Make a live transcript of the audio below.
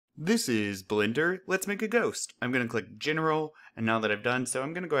This is Blender. Let's make a ghost. I'm going to click General, and now that I've done so,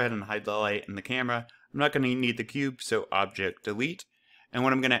 I'm going to go ahead and hide the light in the camera. I'm not going to need the cube, so Object Delete. And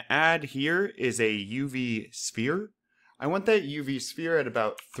what I'm going to add here is a UV sphere. I want that UV sphere at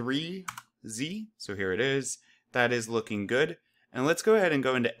about 3Z, so here it is. That is looking good. And let's go ahead and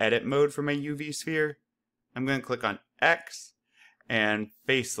go into edit mode for my UV sphere. I'm going to click on X and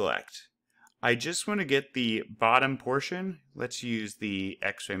face select. I just want to get the bottom portion. Let's use the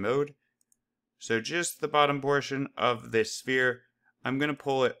X-ray mode. So just the bottom portion of this sphere. I'm going to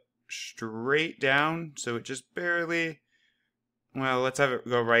pull it straight down so it just barely, well, let's have it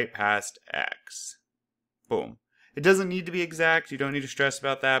go right past X. Boom. It doesn't need to be exact. You don't need to stress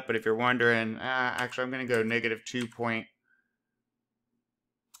about that. But if you're wondering, actually I'm going to go negative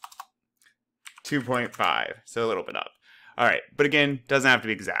 2.5. So a little bit up. All right, but again, doesn't have to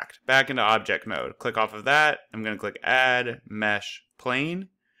be exact. Back into object mode. Click off of that. I'm going to click Add Mesh Plane.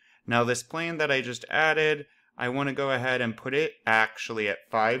 Now this plane that I just added, I want to go ahead and put it actually at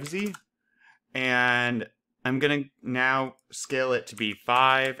 5Z. And I'm going to now scale it to be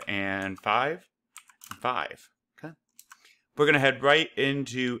 5 and 5 and 5. Okay. We're going to head right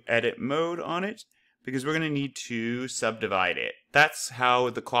into edit mode on it because we're going to need to subdivide it. That's how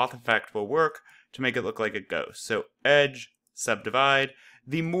the cloth effect will work to make it look like a ghost. So edge, subdivide.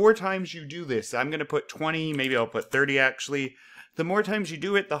 The more times you do this, I'm going to put 20, maybe I'll put 30 actually. The more times you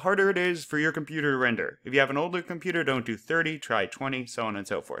do it, the harder it is for your computer to render. If you have an older computer, don't do 30, try 20, so on and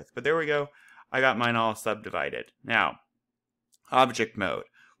so forth. But there we go. I got mine all subdivided. Now, object mode.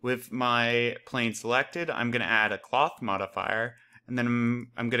 With my plane selected, I'm going to add a cloth modifier, and then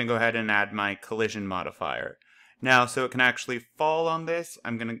I'm going to go ahead and add my collision modifier. Now, so it can actually fall on this,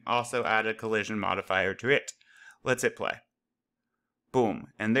 I'm going to also add a collision modifier to it. Let's hit play. Boom.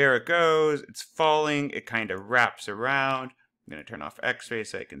 And there it goes. It's falling. It kind of wraps around. I'm going to turn off X-ray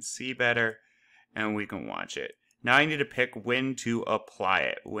so I can see better. And we can watch it. Now I need to pick when to apply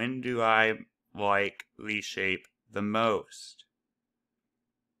it. When do I like the shape the most?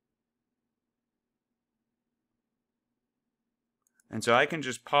 And so I can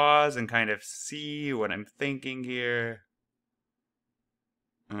just pause and kind of see what I'm thinking here.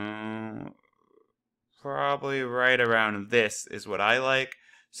 Probably right around this is what I like.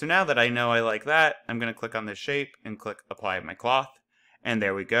 So now that I know I like that, I'm going to click on the shape and click Apply My Cloth. And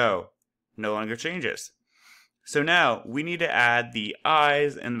there we go. No longer changes. So now we need to add the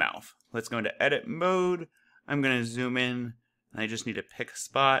eyes and mouth. Let's go into Edit Mode. I'm going to zoom in. I just need to pick a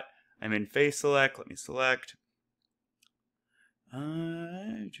spot. I'm in Face Select. Let me select.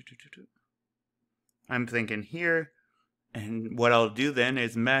 I'm thinking here, and what I'll do then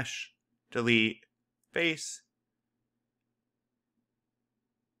is mesh, delete, face,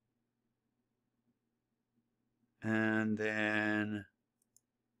 and then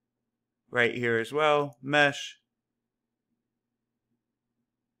right here as well, mesh,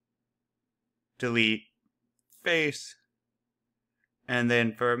 delete, face, and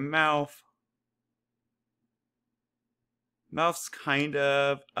then for mouth, mouth's kind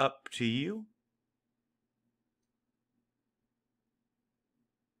of up to you.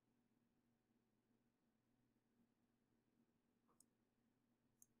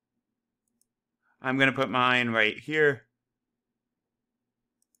 I'm going to put mine right here.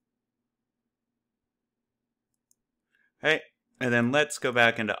 Okay, and then let's go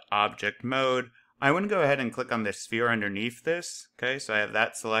back into object mode. I want to go ahead and click on the sphere underneath this. Okay, so I have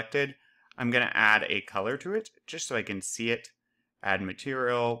that selected. I'm going to add a color to it, just so I can see it. Add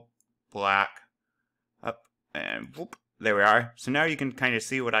material, black, up, and whoop, there we are. So now you can kind of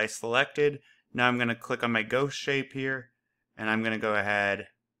see what I selected. Now I'm going to click on my ghost shape here, and I'm going to go ahead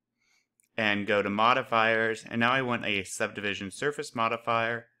and go to modifiers. And now I want a subdivision surface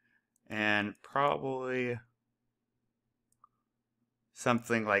modifier, and probably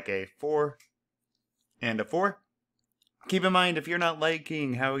something like a 4 and a 4. Keep in mind, if you're not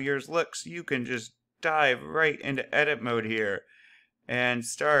liking how yours looks, you can just dive right into edit mode here and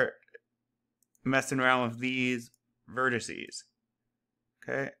start messing around with these vertices.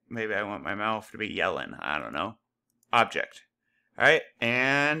 Okay, maybe I want my mouth to be yelling. I don't know. Object. All right,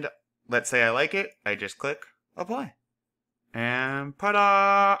 and let's say I like it. I just click apply. And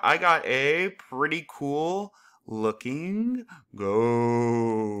ta-da! I got a pretty cool looking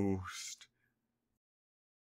ghost.